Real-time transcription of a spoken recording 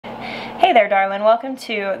Hey there, darling. Welcome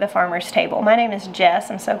to the Farmer's Table. My name is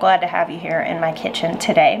Jess. I'm so glad to have you here in my kitchen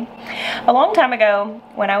today. A long time ago,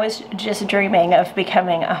 when I was just dreaming of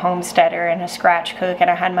becoming a homesteader and a scratch cook, and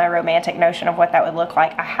I had my romantic notion of what that would look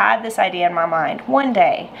like, I had this idea in my mind. One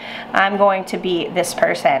day, I'm going to be this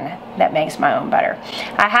person that makes my own butter.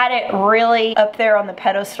 I had it really up there on the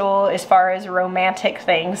pedestal as far as romantic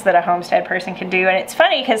things that a homestead person can do. And it's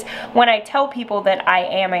funny because when I tell people that I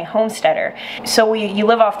am a homesteader, so you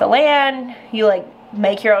live off the land, you like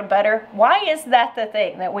make your own butter. Why is that the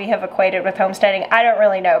thing that we have equated with homesteading? I don't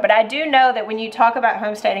really know, but I do know that when you talk about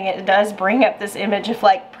homesteading, it does bring up this image of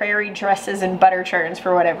like prairie dresses and butter churns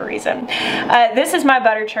for whatever reason. This is my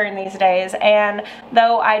butter churn these days, and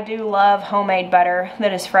though I do love homemade butter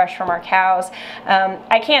that is fresh from our cows,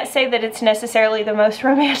 I can't say that it's necessarily the most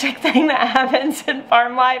romantic thing that happens in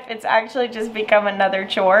farm life. It's actually just become another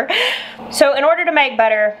chore. So in order to make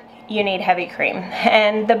butter, you need heavy cream.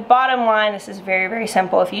 And the bottom line, this is very, very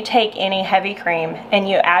simple. If you take any heavy cream and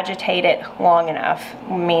you agitate it long enough,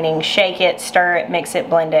 meaning shake it, stir it, mix it,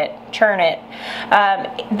 blend it, churn it,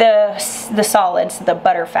 the solids, the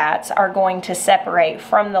butter fats, are going to separate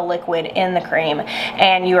from the liquid in the cream,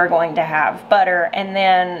 and you are going to have butter and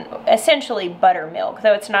then essentially buttermilk,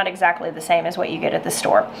 though it's not exactly the same as what you get at the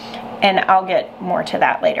store. And I'll get more to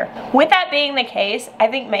that later. With that being the case, I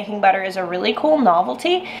think making butter is a really cool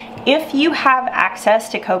novelty. If you have access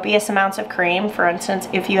to copious amounts of cream, for instance,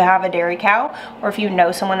 if you have a dairy cow, or if you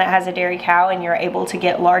know someone that has a dairy cow and you're able to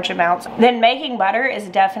get large amounts, then making butter is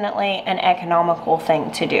definitely an economical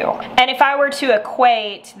thing to do. And if I were to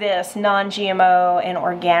equate this non-GMO and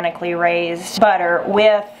organically raised butter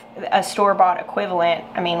with a store-bought equivalent,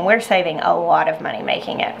 I mean, we're saving a lot of money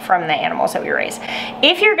making it from the animals that we raise.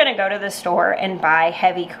 If you're going to go to the store and buy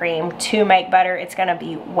heavy cream to make butter, it's going to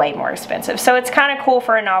be way more expensive. So it's kind of cool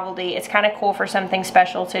for a novelty. It's kind of cool for something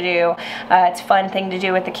special to do. It's a fun thing to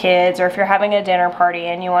do with the kids, or if you're having a dinner party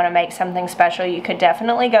and you want to make something special, you could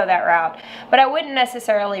definitely go that route. But I wouldn't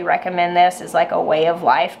necessarily recommend this as like a way of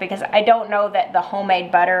life, because I don't know that the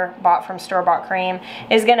homemade butter bought from store-bought cream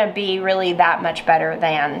is going to be really that much better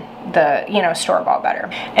than the, you know, store-bought butter.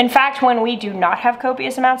 In fact, when we do not have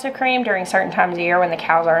copious amounts of cream during certain times of year when the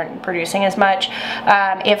cows aren't producing as much,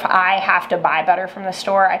 if I have to buy butter from the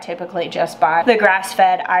store, I typically just buy the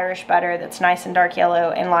grass-fed Irish butter that's nice and dark yellow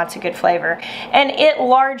and lots of good flavor. And it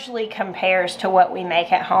largely compares to what we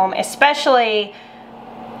make at home, especially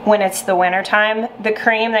when it's the winter time. The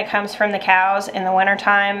cream that comes from the cows in the winter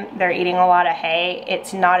time, they're eating a lot of hay.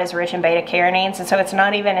 It's not as rich in beta carotenes, and so it's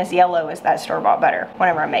not even as yellow as that store-bought butter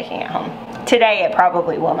whenever I'm making it home. Today it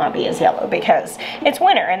probably will not be as yellow because it's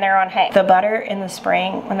winter and they're on hay. The butter in the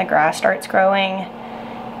spring when the grass starts growing,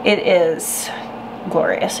 it is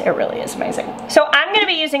glorious. It really is amazing. So I'm going to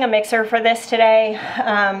be using a mixer for this today.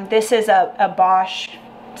 This is a Bosch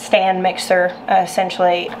stand mixer,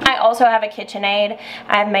 essentially. I also have a KitchenAid.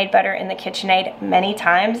 I've made butter in the KitchenAid many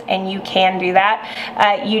times, and you can do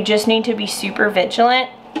that. You just need to be super vigilant,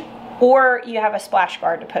 or you have a splash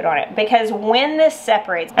guard to put on it, because when this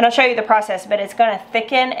separates, and I'll show you the process, but it's going to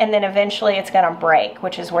thicken and then eventually it's going to break,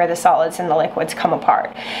 which is where the solids and the liquids come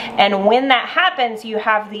apart. And when that happens, you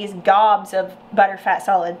have these gobs of butterfat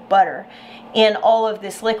solid butter in all of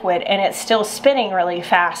this liquid, and it's still spinning really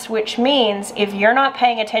fast, which means if you're not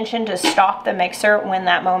paying attention to stop the mixer when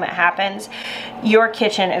that moment happens, your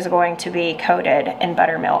kitchen is going to be coated in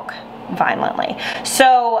buttermilk violently.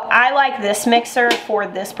 So I like this mixer for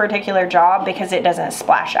this particular job because it doesn't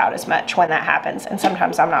splash out as much when that happens, and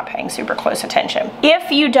sometimes I'm not paying super close attention.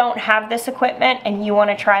 If you don't have this equipment and you want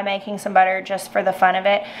to try making some butter just for the fun of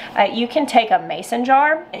it, you can take a mason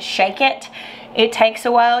jar, shake it. It takes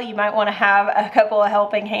a while. You might want to have a couple of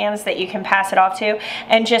helping hands that you can pass it off to,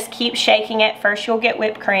 and just keep shaking it. First you'll get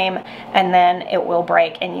whipped cream, and then it will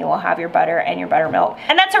break and you will have your butter and your buttermilk.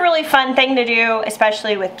 And that's a really fun thing to do,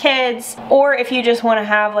 especially with kids, or if you just want to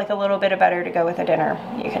have like a little bit of butter to go with a dinner,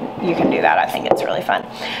 you can do that. I think it's really fun.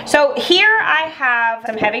 So here I have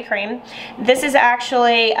some heavy cream. This is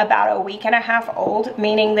actually about a week and a half old,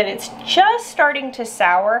 meaning that it's just starting to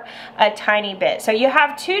sour a tiny bit. So you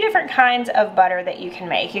have two different kinds of butter that you can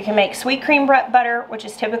make. You can make sweet cream butter, which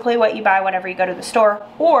is typically what you buy whenever you go to the store,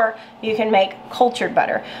 or you can make cultured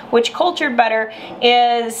butter, which cultured butter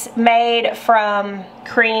is made from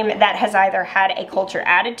cream that has either had a culture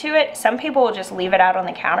added to it. Some people will just leave it out on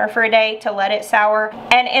the counter for a day to let it sour.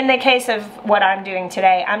 And in the case of what I'm doing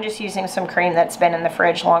today, I'm just using some cream that's been in the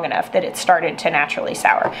fridge long enough that it started to naturally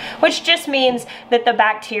sour, which just means that the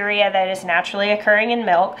bacteria that is naturally occurring in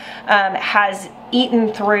milk has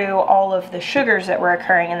eaten through all of the sugars that were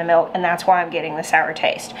occurring in the milk, and that's why I'm getting the sour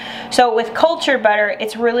taste. So with cultured butter,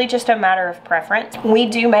 it's really just a matter of preference. We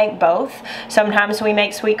do make both. Sometimes we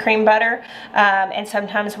make sweet cream butter, and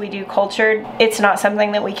sometimes we do cultured. It's not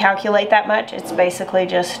something that we calculate that much. It's basically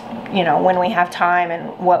just, you know, when we have time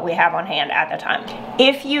and what we have on hand at the time.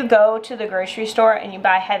 If you go to the grocery store and you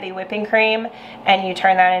buy heavy whipping cream and you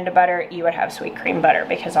turn that into butter, you would have sweet cream butter,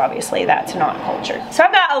 because obviously that's not cultured. So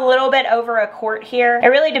I've got a little bit over a quart here. It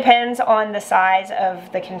really depends on the size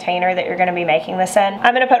of the container that you're going to be making this in.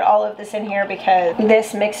 I'm going to put all of this in here because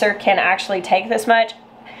this mixer can actually take this much.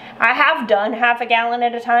 I have done half a gallon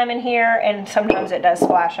at a time in here, and sometimes it does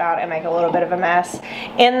splash out and make a little bit of a mess.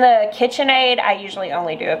 In the KitchenAid, I usually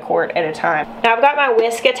only do a quart at a time. Now I've got my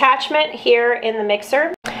whisk attachment here in the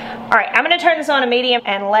mixer. All right, I'm gonna turn this on a medium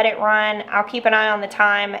and let it run. I'll keep an eye on the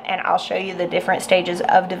time, and I'll show you the different stages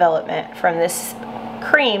of development from this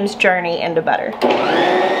cream's journey into butter.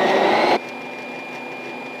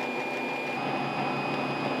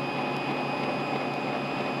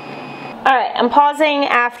 All right, I'm pausing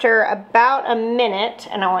after about a minute,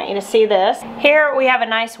 and I want you to see this. Here we have a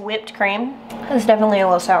nice whipped cream. It's definitely a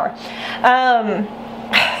little sour.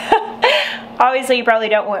 Obviously you probably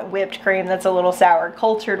don't want whipped cream that's a little sour.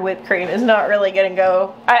 Cultured whipped cream is not really gonna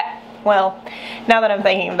go, well, now that I'm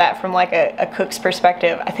thinking of that from like a cook's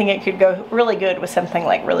perspective, I think it could go really good with something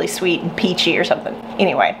like really sweet and peachy or something.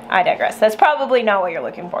 Anyway, I digress. That's probably not what you're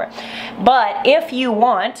looking for. But if you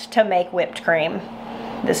want to make whipped cream,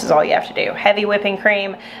 this is all you have to do. Heavy whipping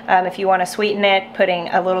cream. If you want to sweeten it, putting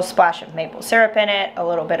a little splash of maple syrup in it, a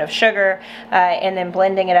little bit of sugar, and then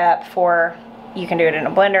blending it up for, you can do it in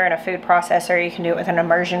a blender, in a food processor, you can do it with an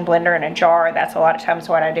immersion blender in a jar. That's a lot of times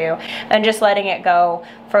what I do. And just letting it go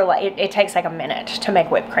for like, it takes like a minute to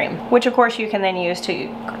make whipped cream, which of course you can then use to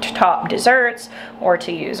top desserts or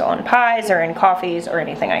to use on pies or in coffees or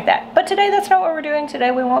anything like that. But today that's not what we're doing.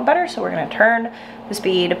 Today we want butter, so we're gonna turn the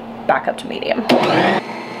speed back up to medium.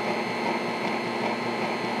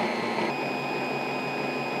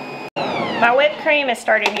 My whipped cream is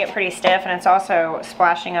starting to get pretty stiff, and it's also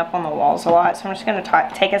splashing up on the walls a lot, so I'm just going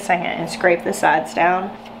to take a second and scrape the sides down.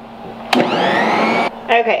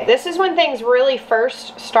 Okay, this is when things really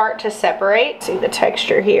first start to separate. See the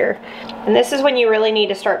texture here. And this is when you really need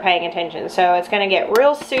to start paying attention. So it's going to get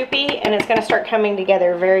real soupy, and it's going to start coming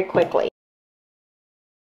together very quickly.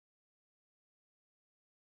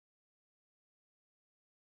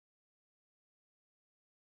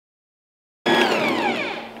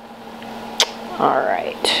 All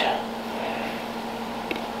right,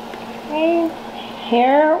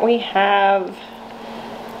 here we have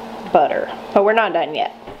butter, but we're not done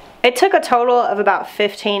yet. It took a total of about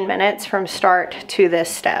 15 minutes from start to this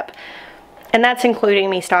step, and that's including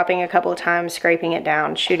me stopping a couple of times, scraping it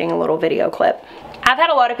down, shooting a little video clip. I've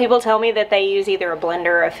had a lot of people tell me that they use either a blender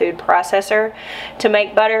or a food processor to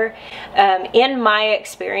make butter. In my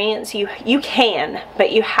experience, you can,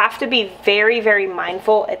 but you have to be very, very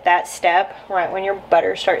mindful at that step, right when your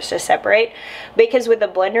butter starts to separate, because with a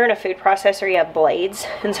blender and a food processor, you have blades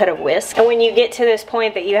instead of whisks. And when you get to this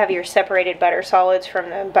point that you have your separated butter solids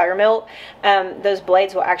from the buttermilk, those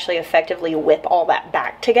blades will actually effectively whip all that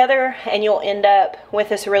back together, and you'll end up with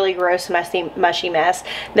this really gross, mushy mess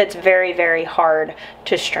that's very, very hard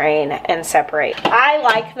to strain and separate. I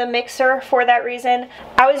like the mixer for that reason.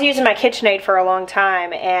 I was using my KitchenAid for a long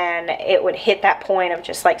time, and it would hit that point of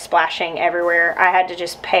just like splashing everywhere. I had to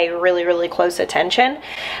just pay really, really close attention.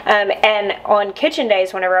 And on kitchen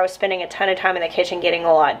days, whenever I was spending a ton of time in the kitchen getting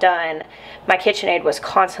a lot done, my KitchenAid was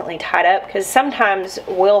constantly tied up, because sometimes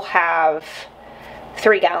we'll have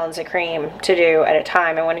 3 gallons of cream to do at a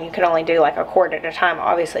time, and when you can only do like a quart at a time,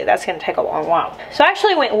 obviously that's going to take a long while. So I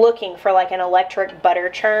actually went looking for like an electric butter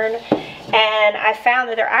churn, and I found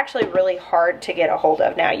that they're actually really hard to get a hold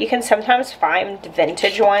of now. You can sometimes find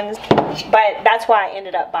vintage ones, but that's why I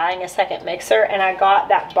ended up buying a second mixer, and I got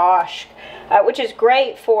that Bosch, which is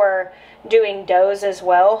great for doing doughs as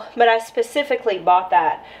well, but I specifically bought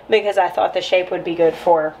that because I thought the shape would be good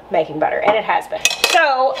for making butter, and it has been.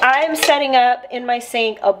 So I'm setting up in my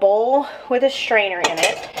sink a bowl with a strainer in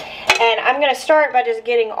it, and I'm going to start by just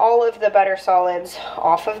getting all of the butter solids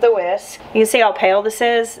off of the whisk. You can see how pale this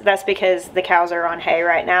is. That's because the cows are on hay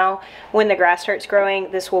right now. When the grass starts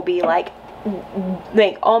growing, this will be like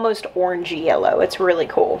almost orangey yellow. It's really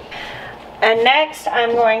cool. And next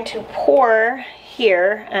I'm going to pour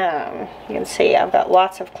here. You can see I've got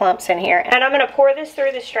lots of clumps in here. And I'm going to pour this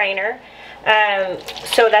through the strainer.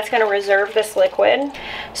 So that's going to reserve this liquid.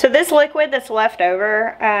 So this liquid that's left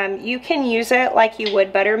over, you can use it like you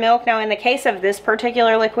would buttermilk. Now in the case of this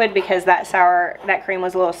particular liquid, because that cream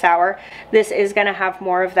was a little sour, this is going to have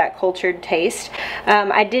more of that cultured taste.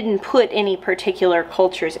 I didn't put any particular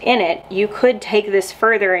cultures in it. You could take this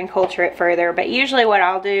further and culture it further, but usually what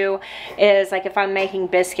I'll do is, like if I'm making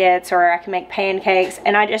biscuits or I can make pancakes,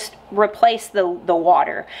 and I just replace the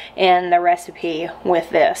water in the recipe with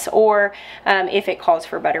this. Or if it calls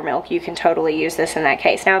for buttermilk, you can totally use this in that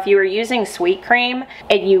case. Now if you were using sweet cream,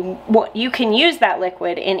 and you can use that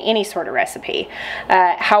liquid in any sort of recipe.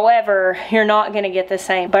 However, you're not going to get the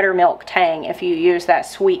same buttermilk tang if you use that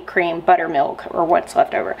sweet cream buttermilk or what's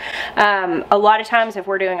left over. A lot of times if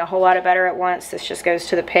we're doing a whole lot of butter at once, this just goes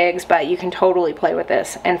to the pigs, but you can totally play with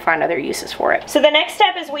this and find other uses for it. So the next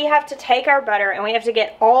step is we have to take our butter and we have to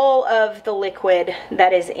get all of the liquid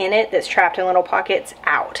that is in it that's trapped in little pockets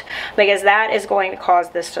out, because that is going to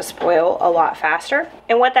cause this to spoil a lot faster.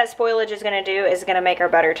 And what that spoilage is going to do is going to make our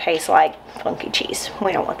butter taste like funky cheese.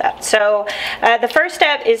 We don't want that. So the first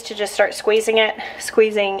step is to just start squeezing it,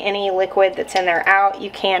 squeezing any liquid that's in there out.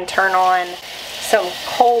 You can turn on some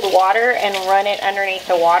cold water and run it underneath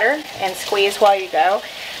the water and squeeze while you go.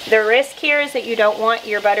 The risk here is that you don't want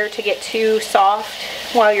your butter to get too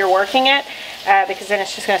soft while you're working it, because then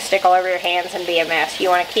it's just going to stick all over your hands and be a mess. You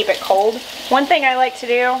want to keep it cold. One thing I like to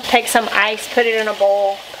do, take some ice, put it in a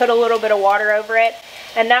bowl, put a little bit of water over it,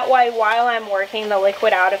 and that way while I'm working the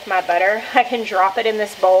liquid out of my butter, I can drop it in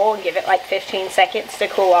this bowl and give it like 15 seconds to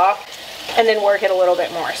cool off, and then work it a little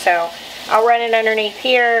bit more. So I'll run it underneath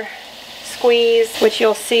here, squeeze, which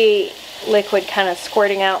you'll see liquid kind of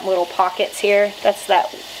squirting out in little pockets here. That's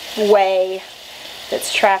that whey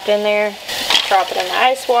that's trapped in there. Drop it in the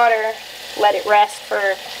ice water, let it rest for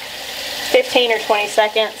 15 or 20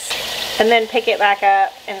 seconds, and then pick it back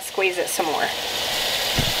up and squeeze it some more.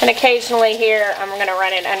 And occasionally here I'm going to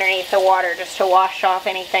run it underneath the water just to wash off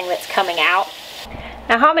anything that's coming out.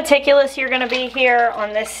 Now how meticulous you're going to be here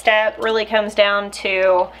on this step really comes down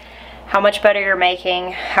to how much butter you're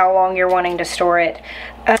making, how long you're wanting to store it.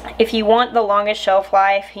 If you want the longest shelf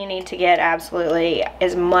life, you need to get absolutely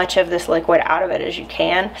as much of this liquid out of it as you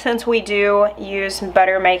can. Since we do use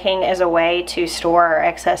butter making as a way to store our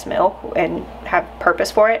excess milk and have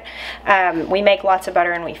purpose for it, we make lots of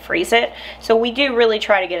butter and we freeze it. So we do really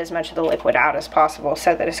try to get as much of the liquid out as possible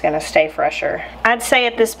so that it's going to stay fresher. I'd say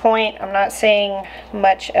at this point, I'm not seeing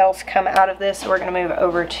much else come out of this, so we're going to move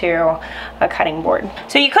over to a cutting board.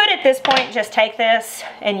 So you could at this point just take this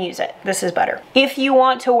and use it. This is butter. If you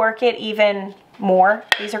want to work it even more,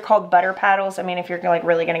 these are called butter paddles. I mean, if you're like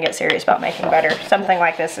really going to get serious about making butter, something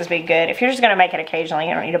like this is be good. If you're just going to make it occasionally,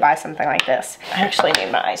 you don't need to buy something like this. I actually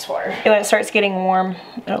need my ice water. When it starts getting warm,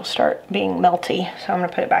 it'll start being melty, so I'm going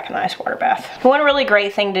to put it back in the ice water bath. One really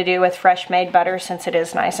great thing to do with fresh made butter, since it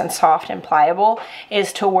is nice and soft and pliable,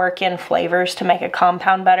 is to work in flavors to make a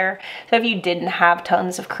compound butter. So if you didn't have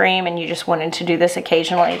tons of cream and you just wanted to do this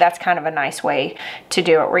occasionally, that's kind of a nice way to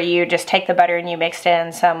do it, where you just take the butter and you mix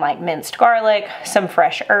in some like minced garlic, some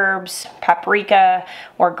fresh herbs, paprika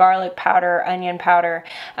or garlic powder, onion powder,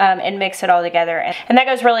 and mix it all together. And that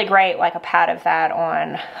goes really great, like a pat of that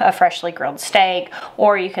on a freshly grilled steak,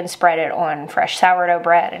 or you can spread it on fresh sourdough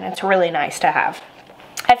bread, and it's really nice to have.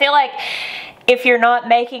 I feel like if you're not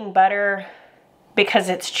making butter because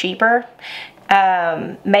it's cheaper,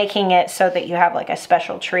 making it so that you have like a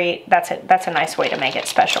special treat, that's a nice way to make it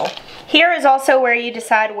special. Here is also where you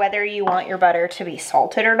decide whether you want your butter to be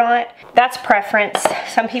salted or not. That's preference.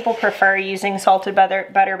 Some people prefer using salted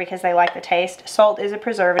butter because they like the taste. Salt is a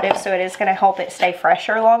preservative, so it is going to help it stay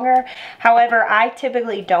fresher longer. However, I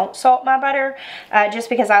typically don't salt my butter just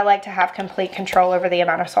because I like to have complete control over the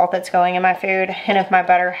amount of salt that's going in my food. And if my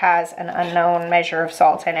butter has an unknown measure of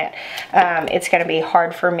salt in it, it's going to be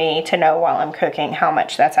hard for me to know while I'm cooking how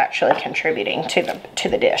much that's actually contributing to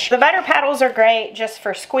the dish. The butter paddles are great just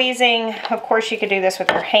for squeezing. Of course you could do this with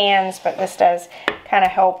your hands, but this does kind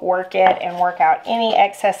of help work it and work out any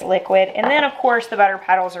excess liquid. And then of course the butter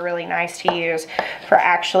paddles are really nice to use for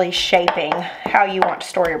actually shaping how you want to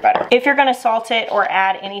store your butter. If you're going to salt it or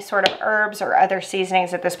add any sort of herbs or other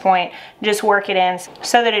seasonings at this point, just work it in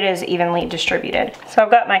so that it is evenly distributed. So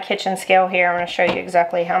I've got my kitchen scale here. I'm going to show you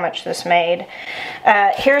exactly how much this made.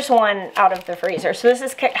 Here's one out of the freezer. So this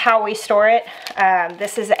is how we store it.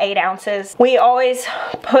 This is 8 ounces. We always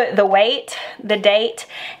put the weight, the date,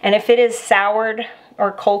 and if it is soured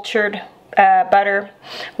or cultured butter,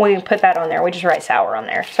 we put that on there. We just write sour on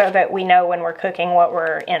there so that we know when we're cooking what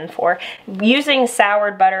we're in for. Using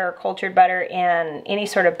soured butter or cultured butter in any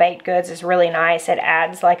sort of baked goods is really nice. It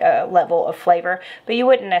adds like a level of flavor, but you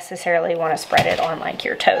wouldn't necessarily want to spread it on like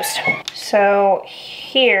your toast. So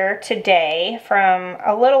here today, from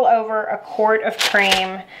a little over a quart of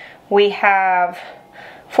cream, we have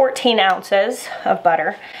 14 ounces of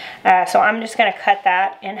butter. So I'm just gonna cut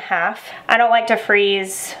that in half. I don't like to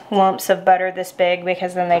freeze lumps of butter this big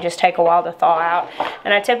because then they just take a while to thaw out.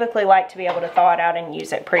 And I typically like to be able to thaw it out and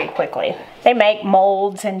use it pretty quickly. They make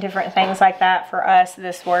molds and different things like that. For us,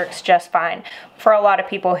 this works just fine. For a lot of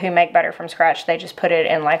people who make butter from scratch, they just put it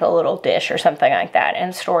in like a little dish or something like that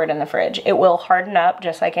and store it in the fridge. It will harden up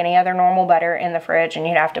just like any other normal butter in the fridge, and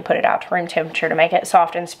you'd have to put it out to room temperature to make it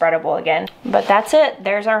soft and spreadable again. But that's it.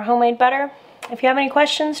 There's our homemade butter. If you have any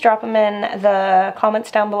questions, drop them in the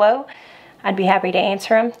comments down below. I'd be happy to answer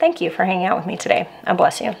them. Thank you for hanging out with me today. I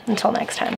bless you. Until next time.